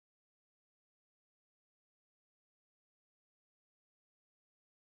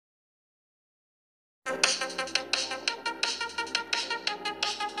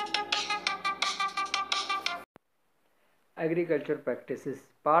Agriculture practices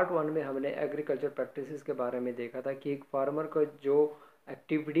part 1 में हमने agriculture practices के बारे में देखा था कि एक फार्मर को जो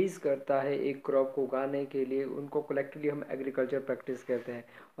एक्टिविटीज़ करता है एक क्रॉप को उगाने के लिए, उनको कलेक्टिवली हम एग्रीकल्चर प्रैक्टिस कहते हैं।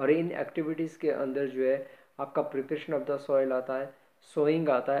 और इन एक्टिविटीज़ के अंदर जो है आपका प्रिपरेशन ऑफ द सॉइल आता है, सोइंग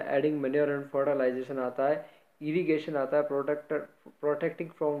आता है, एडिंग मैन्योर एंड फर्टिलाइजेशन आता है, इरीगेशन आता है, प्रोटेक्टिंग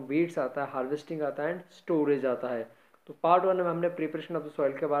फ्रॉम वीड्स आता है, हार्वेस्टिंग आता है एंड स्टोरेज आता है। तो पार्ट 1 में हमने प्रिपरेशन ऑफ द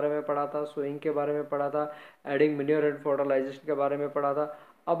सॉइल के बारे में पढ़ा था, सोइंग के बारे में पढ़ा था, एडिंग मैन्योर एंड फर्टिलाइजेशन के बारे में पढ़ा था।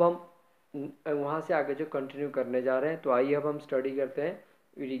 अब हम वहाँ से आगे जो कंटिन्यू करने जा रहे हैं, तो आइए अब हम स्टडी करते हैं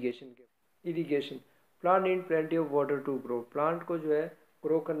इरीगेशन के। Irrigation, plant need plenty of water to grow. Plant को जो है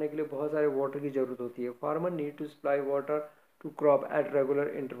ग्रो करने के लिए बहुत सारे वाटर की ज़रूरत होती है। Farmer need to supply water to crop at regular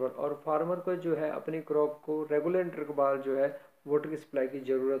interval. और फार्मर को जो है अपनी क्रॉप को रेगुलर इंटरवल जो है वाटर की सप्लाई की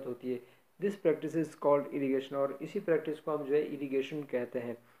ज़रूरत होती है। This practice is called irrigation, और इसी प्रैक्टिस को हम जो है इरीगेशन कहते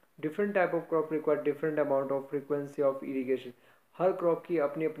हैं। Different type of crop require different amount of frequency of irrigation. Her crop की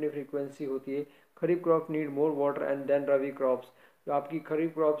अपनी अपनी फ्रीक्वेंसी होती है। खरीफ crop need more water and then rabi crops. जो आपकी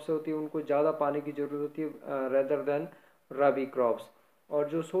खरीफ क्रॉप्स होती है उनको ज़्यादा पानी की ज़रूरत होती है रेदर देन रबी क्रॉप्स। और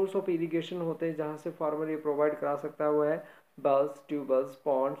जो सोर्स ऑफ इरीगेशन होते हैं जहाँ से फार्मर ये प्रोवाइड करा सकता है वो है bells, tube wells,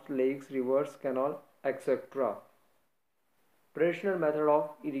 Pond's, lakes, reverse, canal etcetera. Traditional method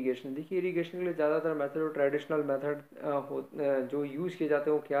of irrigation, देखिए इरीगेशन के लिए ज़्यादातर मेथड और ट्रेडिशनल मेथड जो यूज़ किए जाते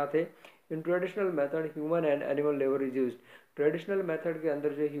हैं वो क्या थे। In traditional method human and animal labour is use. Traditional method के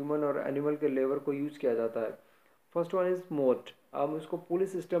अंदर जो ह्यूमन और एनिमल के लेबर को यूज़ किया जाता है। फर्स्ट वन इज मोट, हम उसको पुली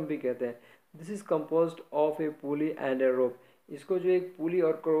सिस्टम भी कहते हैं। This is compose of A pulley and ए रोप। इसको जो एक पुली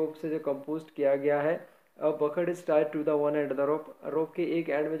और रोप से जो कंपोज किया गया है। Bucket is tied to the one and the rope. रोप के एक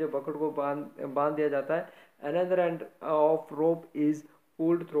एंड में जो बकेट को बांध दिया जाता है। Another end of rope is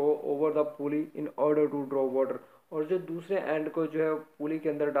pulled through over the pulley in order to draw water। और जो दूसरे एंड को जो है पुली के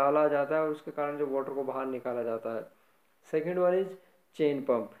अंदर डाला जाता है और उसके कारण जो वाटर को बाहर निकाला जाता है। Second one is chain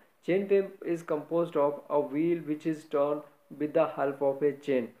pump. Chain pump is compose of a wheel which is turn with the help of A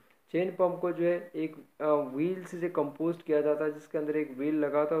chain. Chain pump को जो है एक व्हील से कंपोज किया जाता है जिसके अंदर एक व्हील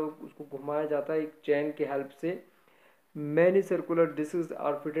लगा था, उसको घुमाया जाता है एक चेन की हेल्प से। Many circular disk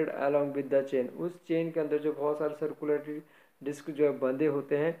are fitted along with the chain. उस चेन के अंदर जो बहुत सारे सर्कुलर डिस्क जो है बंधे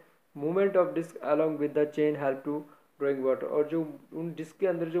होते हैं। Movement of disc along with the chain help to drawing water. और जो उन डिस्क के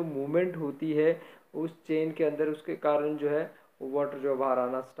अंदर जो मूवमेंट होती है उस चेन के अंदर, उसके कारण जो है वाटर जो बाहर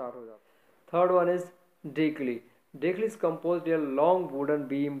आना स्टार्ट हो जाता है। Third one is डेकली। डेकली is compose a long wooden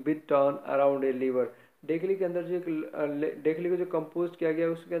beam with turn around a liver. डेकली के अंदर जो एक डेकली को जो कंपोज किया गया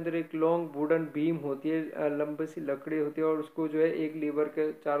है उसके अंदर एक लॉन्ग वुडन बीम होती है, लंबी सी लकड़ी होती है और उसको जो है एक लीवर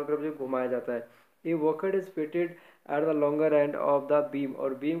के चारों तरफ जो घुमाया जाता है। ये bucket is fitted at the longer end of the beam.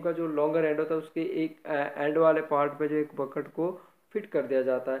 और बीम का जो लॉन्गर एंड होता है उसके एक एंड वाले पार्ट पे जो एक बकेट को फिट कर दिया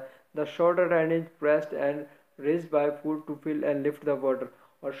जाता है। The shorter and is pressed and raised by foot to fill and lift the water.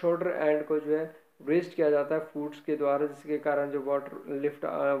 और शॉर्टर एंड को जो है रेस्ट किया जाता है फूड्स के द्वारा, जिसके कारण जो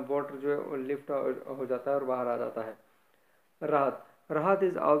वाटर जो है लिफ्ट हो जाता है और बाहर आ जाता है। राहत, राहत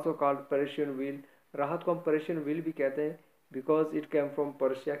is also called Persian wheel. राहत को हम पर्शियन व्हील भी कहते हैं because it came from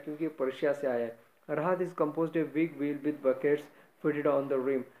Persia, क्योंकि पर्शिया से आया है। राहत is compose a big wheel with buckets fitted on the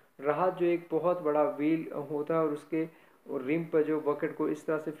rim. राहत जो एक बहुत बड़ा व्हील होता है और उसके रिम पर जो बकेट को इस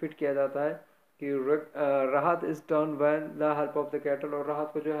तरह से फिट किया जाता है कि राहत is turn when the help of the cattle. और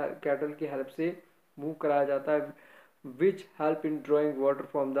राहत को जो है कैटल की हेल्प से मूव कराया जाता है। Which help in drawing water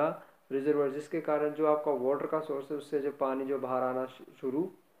from the reservoir, जिसके कारण जो आपका वाटर का सोर्स है उससे जो पानी जो बाहर आना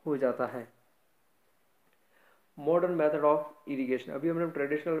शुरू हो जाता है। मॉडर्न मेथड ऑफ इरीगेशन, अभी हमने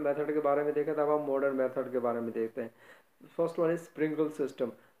ट्रेडिशनल मेथड के बारे में देखा था, अब हम मॉडर्न मेथड के बारे में देखते हैं। First one is sprinkle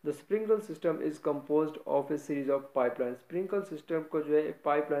system. The sprinkle system is compose of A series of pipeline. Sprinkle system को जो है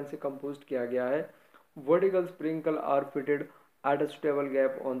पाइपलाइन से कंपोज किया गया है। Vertical sprinkle are fitted at a suitable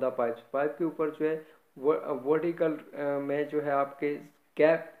gap on the pipes. Pipe के ऊपर जो है वर्टिकल में जो है आपके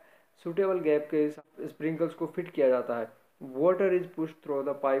गैप, सुटेबल गैप के स्प्रिंकल्स को फिट किया जाता है। Water is push through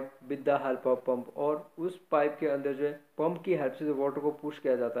the pipe with the help of pump. और उस पाइप के अंदर जो है पंप की हेल्प से जो वाटर को पुश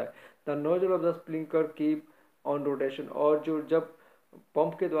किया जाता है। The nozzle of the sprinkler keep on rotation. और जो जब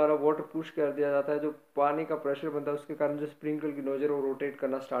पंप के द्वारा वाटर पुश कर दिया जाता है, जो पानी का प्रेशर बनता है उसके कारण जो स्प्रिंकलर की नोजल वो रोटेट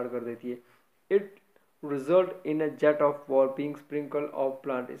करना स्टार्ट कर देती है। It result in a jet of water being sprinkle of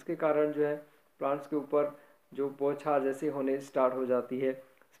plant. इसके कारण जो है प्लांट्स के ऊपर जो बौछार जैसे होने स्टार्ट हो जाती है।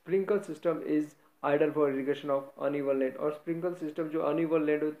 Sprinkle system is idol for irrigation of uneven land. और स्प्रिंकल सिस्टम जो अनइवन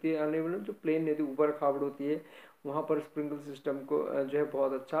लैंड होती है, अनइवन जो प्लेन नहीं होती ऊपर खाबड़ होती है, वहाँ पर स्प्रिंकल सिस्टम को जो है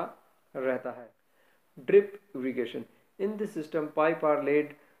बहुत अच्छा रहता है। Drip irrigation, in this system pipe are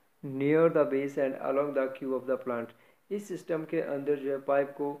laid near the base and along the Q of the plant. इस सिस्टम के अंदर जो है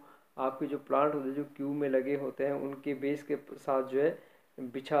पाइप को आपके जो प्लांट होते हैं जो क्यू में लगे होते हैं उनके बेस के साथ जो है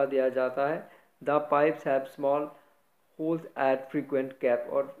बिछा दिया जाता है। The pipes have small holes eight frequent gap,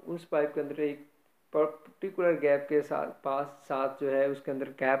 और उस पाइप के अंदर एक पर्टिकुलर गैप के साथ जो है उसके अंदर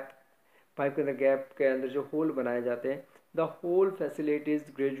गैप, पाइप के अंदर गैप के अंदर जो होल बनाए जाते हैं। The whole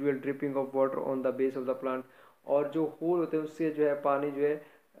facilities gradual dripping of water on the base of the plant, और जो होल होते हैं उससे जो है पानी जो है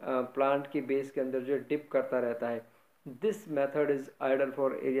प्लांट के बेस के अंदर जो डिप करता रहता है। This method is idol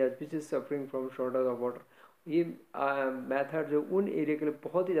for areas which is suffering from shortage of water. ये मेथड जो उन एरिया के लिए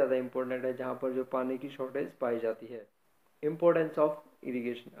बहुत ही ज़्यादा इंपॉर्टेंट है जहाँ पर जो पानी की शॉर्टेज पाई जाती है। इम्पोर्टेंस ऑफ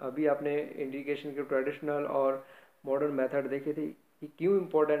इरिगेशन, अभी आपने इरिगेशन के ट्रेडिशनल और मॉडर्न मेथड देखे थे कि क्यों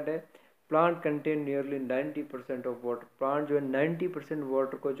इम्पोर्टेंट है। Plant contain nearly 90% of water, plant जो है 90%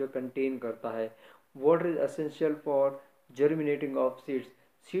 वाटर को जो कंटेन करता है। Water is essential for germinating of seeds,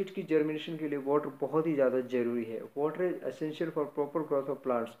 seeds की जर्मिनेशन के लिए वाटर बहुत ही ज़्यादा जरूरी है। Water is essential for proper growth of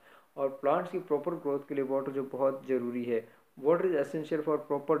plants, और प्लांट्स की प्रॉपर ग्रोथ के लिए वाटर जो बहुत ज़रूरी है। Water is essential for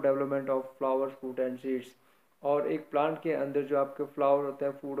proper development of flowers fruit and seeds, और एक प्लांट के अंदर जो आपके फ्लावर होते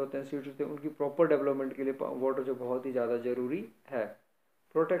हैं, फूड होते हैं, सीड्स होते हैं, उनकी प्रॉपर डेवलपमेंट के लिए वाटर जो बहुत ही ज़्यादा ज़रूरी है।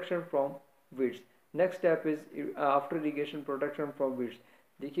 Protection from weeds, next step is after irrigation protection from weeds.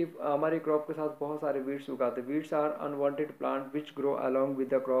 देखिए हमारे क्रॉप के साथ बहुत सारे वीड्स उगाते हैं। Weeds are unwanted plant which grow along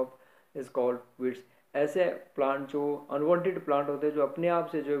with the crop is called weeds. ऐसे प्लांट जो अनवांटेड प्लांट होते हैं जो अपने आप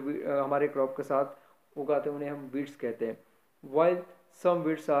से जो हमारे क्रॉप के साथ उगाते हैं उन्हें हम वीड्स कहते हैं। While some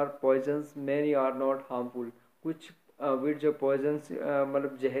weeds are poisons many are not harmful, कुछ वीड जो पॉइजन्स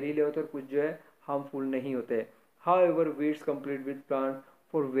मतलब जहरीले होते हैं और कुछ जो है हार्मफुल नहीं होते। However weeds complete with plant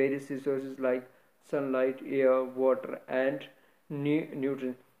for various resources like sunlight, air, water and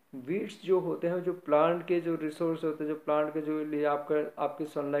nutrients. Weeds जो होते हैं जो प्लांट के जो रिसोर्स होते हैं, जो प्लांट के जो लिए आपकी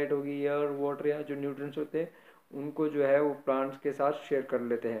सनलाइट होगी, एयर, वाटर या जो न्यूट्रिएंट्स होते हैं उनको जो है वो प्लांट्स के साथ शेयर कर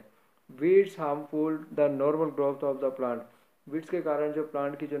लेते हैं। Weeds harmful the normal growth of the plant, weeds के कारण जो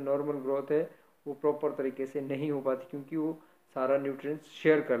प्लांट की जो नॉर्मल ग्रोथ है वो प्रॉपर तरीके से नहीं हो पाती क्योंकि वो सारा न्यूट्रिएंट्स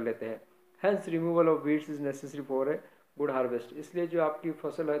शेयर कर लेते हैं। Hence removal of weeds is necessary for a good harvest, इसलिए जो आपकी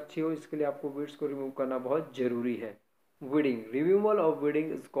फसल अच्छी हो इसके लिए आपको वीड्स को रिमूव करना बहुत ज़रूरी है। Weeding, removal of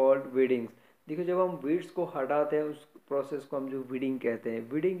weeding is called वीडिंग्स। देखिए जब हम वीड्स को हटाते हैं उस प्रोसेस को हम जो वीडिंग कहते हैं।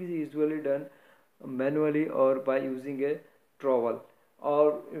 Weeding is usually done manually और बाय यूजिंग ए ट्रॉवल,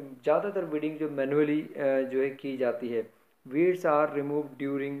 और ज़्यादातर वीडिंग जो मैनुअली जो है की जाती है। Weeds are remove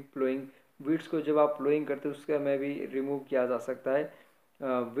during ploughing, weeds को जब आप प्लोइंग करते हैं उसका में भी रिमूव किया जा सकता है।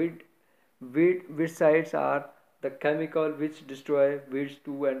 वीडसाइड्स are the chemical which destroy weeds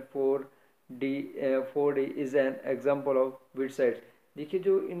 2 and 4D is an example of वीडसाइड्स। देखिए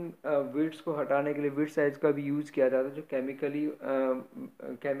जो इन वीड्स को हटाने के लिए वीडसाइड्स का भी यूज़ किया जाता है जो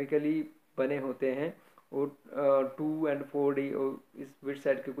केमिकली बने होते हैं, और 2 and 4D इस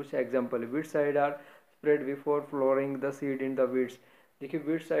वीडसाइड के कुछ एग्जाम्पल है। वीडसाइड are spread before flooring the seed in the weeds. देखिए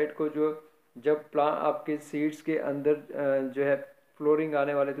वीडसाइड को जो जब प्लांट आपके सीड्स के अंदर जो है फ्लोरिंग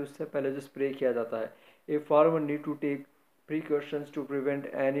आने वाले थे उससे पहले जो स्प्रे किया जाता है। A farmer need to take precautions to prevent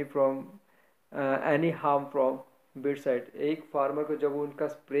any harm from वीडसाइड। एक फार्मर को जब वो उनका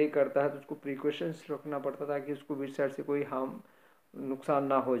स्प्रे करता है तो उसको प्रिकॉशंस रखना पड़ता था कि उसको वीडसाइड से कोई हार्म नुकसान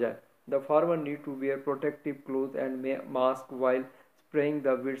ना हो जाए। The farmer need to where protective cloth and mask while spraying the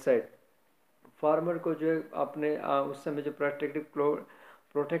वीडसाइड। Farmer को जो है अपने उस समय जो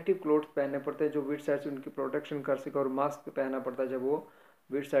प्रोटेक्टिव क्लोथ्स पहनने पड़ते हैं जो वीडसाइड से उनकी प्रोटेक्शन कर सके, और मास्क पहनना पड़ता है जब वो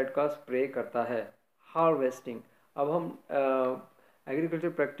वीडसाइड का स्प्रे करता है। हार्वेस्टिंग, अब हम एग्रीकल्चर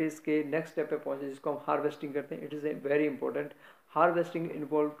प्रैक्टिस के नेक्स्ट स्टेप पे पहुंचे जिसको हम हार्वेस्टिंग करते हैं। It is a very important. Harvesting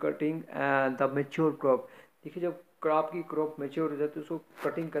involve cutting the mature crop. देखिए जब क्रॉप की क्रॉप मेच्योर हो जाती है उसको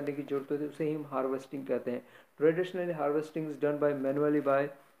कटिंग करने की जरूरत होती है, उसे ही हम हार्वेस्टिंग कहते हैं। Traditionally harvesting is done by manually by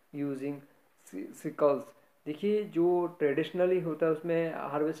using sicles. देखिए जो ट्रेडिशनली होता है उसमें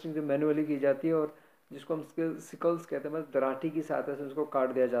हार्वेस्टिंग जो मैनुअली की जाती है और जिसको हम सिकल्स कहते हैं, मतलब दराठी की सहायता से उसको काट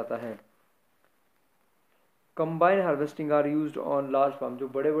दिया जाता है। Combine harvesting are used on large farm, जो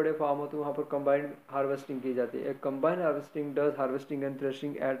बड़े बड़े फार्म होते हैं वहाँ पर कंबाइंड हार्वेस्टिंग की जाती है। Combine harvesting does harvesting and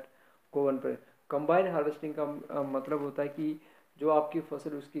threshing eight कोवन पर। कंबाइन हार्वेस्टिंग का मतलब होता है कि जो आपकी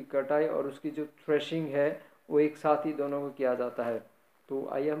फसल उसकी कटाई और उसकी जो थ्रेशिंग है वो एक साथ ही दोनों को किया जाता है। तो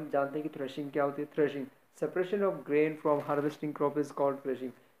आइए हम जानते हैं कि थ्रेशिंग क्या होती है। Threshing, separation of grain from harvesting crop is called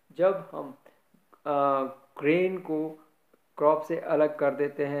threshing. जब हम ग्रेन को क्रॉप से अलग कर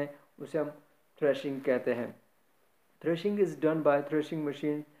देते हैं उसे हम थ्रेशिंग कहते हैं। Threshing is done by threshing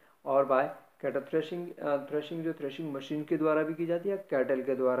machine और बाय कैटल। थ्रेशिंग जो थ्रेशिंग मशीन के द्वारा भी की जाती है, कैटल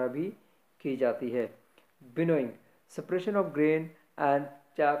के द्वारा भी की जाती है। Winnowing, separation of grain and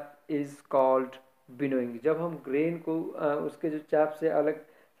chap is called winnowing. जब हम ग्रेन को उसके जो चैप से अलग,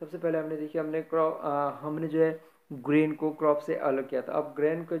 सबसे पहले हमने देखी हमने जो है ग्रेन को क्रॉप से अलग किया था। अब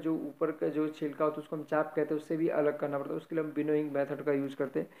ग्रेन का जो ऊपर का जो छिलका होता है उसको हम चैप कहते हैं, उससे भी अलग करना पड़ता है, उसके लिए हम विनोइंग मेथड का यूज़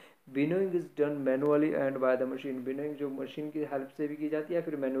करते हैं। Winnowing is done manually and by the machine. Winnowing जो मशीन की हेल्प से भी की जाती है या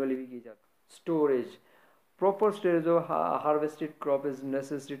फिर मैनुअली भी की जाती है। Storage, proper storage of harvested crop is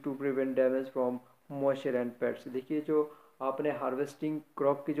necessary to prevent damage from moisture and pets. देखिए जो आपने हार्वेस्टिंग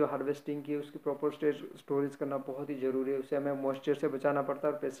क्रॉप की जो हार्वेस्टिंग की उसकी प्रॉपर स्टोरेज करना बहुत ही ज़रूरी है। उसे हमें मॉइस्चर से बचाना पड़ता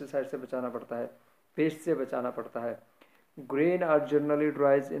है और पेस्टिसाइड से बचाना पड़ता है, पेस्ट से बचाना पड़ता है। Grain are generally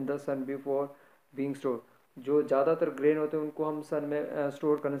ड्राइज in the sun before being store. जो ज़्यादातर ग्रेन होते हैं उनको हम सन में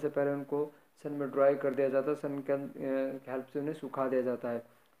स्टोर करने से पहले उनको सन में ड्राई कर दिया जाता है, सन के हेल्प से उन्हें सुखा दिया जाता है।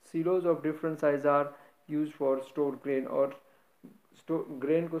 Silos of different size are use for store grain, और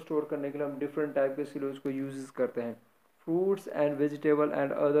ग्रेन को स्टोर करने के लिए हम डिफरेंट टाइप के सिलोज को यूज करते हैं। Fruits and vegetable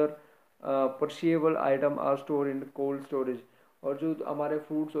and other परशिएबल item are store in cold storage. और जो हमारे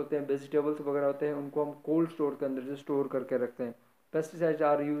फ्रूट्स होते हैं, वेजिटेबल्स वगैरह होते हैं, उनको हम कोल्ड स्टोर के अंदर जो स्टोर करके रखते हैं। Pesticides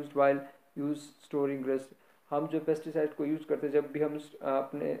are used while use storing rest. हम जो पेस्टिसाइड को यूज़ करते हैं जब भी हम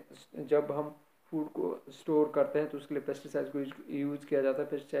जब हम फूड को स्टोर करते हैं तो उसके लिए पेस्टिसाइड को यूज़ किया जाता है।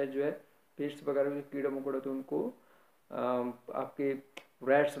 पेस्टिसाइड जो है पेस्ट वगैरह जो कीड़े मकोड़े तो उनको आपके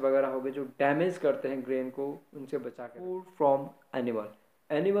रैट्स वगैरह हो गए जो डैमेज करते हैं ग्रेन को, उनसे बचा के। Food from animal,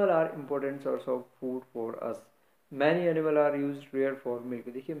 animal are important source of food for us. Many animal are use rare for milk.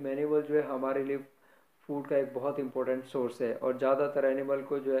 देखिए एनिमल जो है हमारे लिए फूड का एक बहुत इंपॉर्टेंट सोर्स है, और ज़्यादातर एनिमल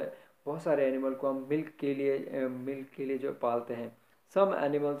को जो है बहुत सारे एनिमल को हम मिल्क के लिए जो पालते हैं। Some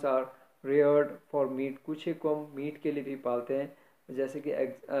animals are reared for meet, कुछ को हम मीट के लिए भी पालते हैं, जैसे कि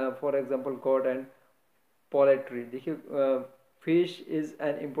for example God and poultry. देखिए fish is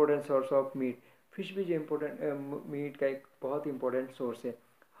an important source of meat, fish भी जो इम्पोर्टेंट मीट का एक बहुत इंपॉर्टेंट सोर्स है।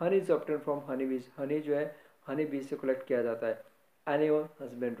 Honey is obtain from Honey बीज, हनी जो है हनी बीज से कलेक्ट किया जाता है। Animal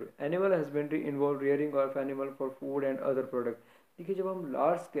husbandry, animal husbandry involve rearing of animal for food and other product. देखिए जब हम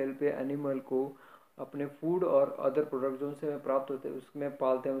लार्ज स्केल पे एनिमल को अपने फूड और अदर प्रोडक्ट जो उनसे हमें प्राप्त होते हैं उसमें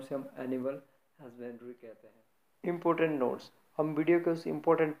पालते हैं, उसे हम एनिमल हस्बेंड्री कहते हैं। इम्पोर्टेंट नोट्स, हम वीडियो के उस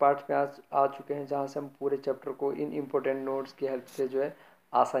इम्पोर्टेंट पार्ट पे आज आ चुके हैं जहाँ से हम पूरे चैप्टर को इन इम्पोर्टेंट नोट्स की हेल्प से जो है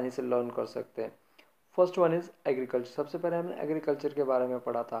आसानी से लर्न कर सकते हैं। First one is agriculture. सबसे पहले हमने एग्रीकल्चर के बारे में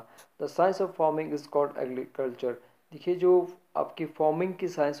पढ़ा था। The science of farming is called agriculture. देखिए जो आपकी फार्मिंग की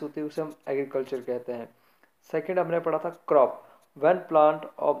साइंस होती है उसे हम एग्रीकल्चर कहते हैं। सेकेंड हमने पढ़ा था crop, when plant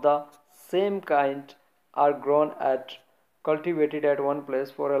of the same kind are grown at cultivated at one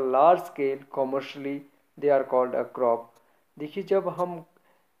place for a large scale commercially they are called a crop। देखिए जब हम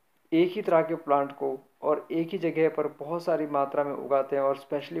एक ही तरह के प्लांट को और एक ही जगह पर बहुत सारी मात्रा में उगाते हैं और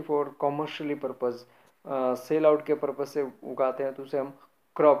specially for commercially purpose, sell out के पर्पज़ से उगाते हैं तो उसे हम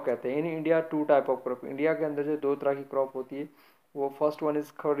क्रॉप कहते हैं। In India to type of crop, India के अंदर जो दो तरह की क्रॉप होती है वो first one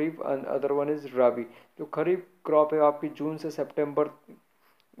is kharif and other one is राबी। जो खरीफ क्रॉप है आपकी जून से सितंबर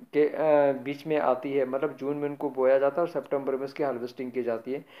के बीच में आती है, मतलब जून में उनको बोया जाता है और सितंबर में उसकी हार्वेस्टिंग की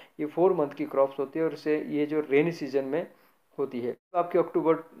जाती है। ये 4 मंथ की क्रॉप्स होती है और इसे ये जो रेनी सीजन में होती है। आपके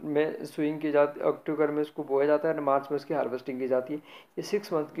अक्टूबर में स्विंग की जाती, अक्टूबर में इसको बोया जाता है और मार्च में इसकी हार्वेस्टिंग की जाती है। ये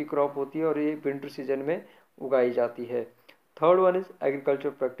 6 मंथ की क्रॉप होती है और ये विंटर सीजन में उगाई जाती है। Third one is agriculture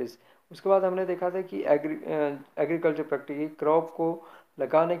practice. उसके बाद हमने देखा था कि एग्रीकल्चर प्रैक्टिस, क्रॉप को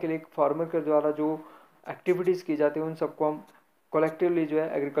लगाने के लिए फार्मर के द्वारा जो एक्टिविटीज़ की जाती है उन सबको हम कलेक्टिवली जो है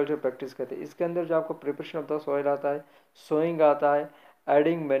एग्रीकल्चर प्रैक्टिस करते हैं। इसके अंदर जो आपको प्रिपरेशन ऑफ द सॉइल आता है, सोइंग आता है,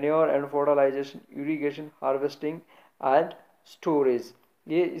 adding manure and fertilisation, irrigation, harvesting and storage,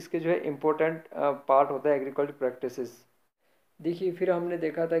 ये इसके जो है इम्पोर्टेंट पार्ट होता है एग्रीकल्चर प्रैक्टिसेस। देखिए फिर हमने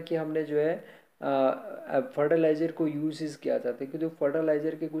देखा था कि हमने जो है फर्टिलाइज़र को यूज़ किया जाता है, क्योंकि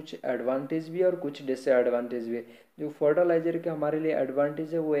फर्टिलाइज़र के कुछ एडवांटेज भी है और कुछ डिसएडवांटेज भी है। जो फर्टिलाइज़र के हमारे लिए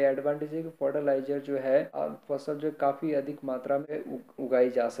एडवांटेज है वो एडवांटेज है कि फर्टिलाइज़र जो है फसल जो काफ़ी अधिक मात्रा में उगाई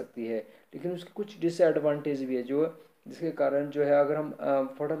जा सकती है, लेकिन उसके कुछ डिसएडवांटेज भी है जो जिसके कारण जो है अगर हम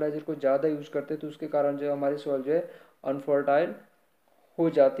फर्टिलाइज़र को ज़्यादा यूज़ करते हैं तो उसके कारण जो हमारी सॉइल जो है अनफर्टाइल हो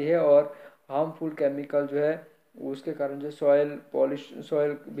जाती है और हार्मफुल केमिकल जो है उसके कारण जो सॉइल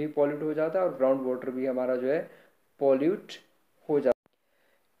भी पॉल्यूट हो जाता है और ग्राउंड वाटर भी हमारा जो है पॉल्यूट हो जाता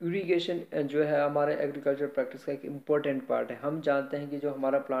है। इरिगेशन जो है हमारे एग्रीकल्चर प्रैक्टिस का एक इम्पोर्टेंट पार्ट है। हम जानते हैं कि जो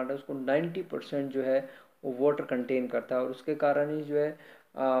हमारा प्लांट है उसको 90% जो है वो वाटर कंटेन करता है और उसके कारण ही जो है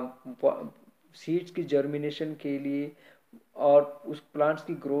सीड्स की जर्मिनेशन के लिए और उस प्लांट्स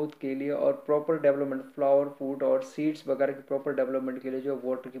की ग्रोथ के लिए और प्रॉपर डेवलपमेंट, फ्लावर, फूड और सीड्स वगैरह की प्रॉपर डेवलपमेंट के लिए जो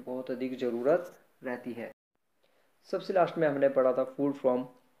वाटर की बहुत अधिक ज़रूरत रहती है। सबसे लास्ट में हमने पढ़ा था फूड फ्रॉम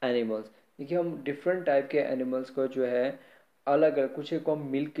एनिमल्स। देखिए हम डिफरेंट टाइप के एनिमल्स को जो है अलग अलग, कुछ को हम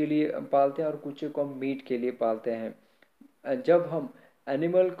मिल्क के लिए पालते हैं और कुछ को हम मीट के लिए पालते हैं। जब हम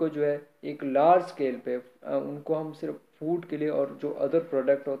एनिमल को जो है एक लार्ज स्केल पे उनको हम सिर्फ फूड के लिए और जो अदर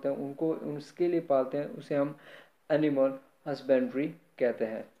प्रोडक्ट होते हैं उनको उसके लिए पालते हैं, उसे हम एनिमल हस्बेंड्री कहते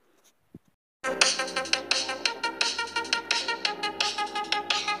हैं।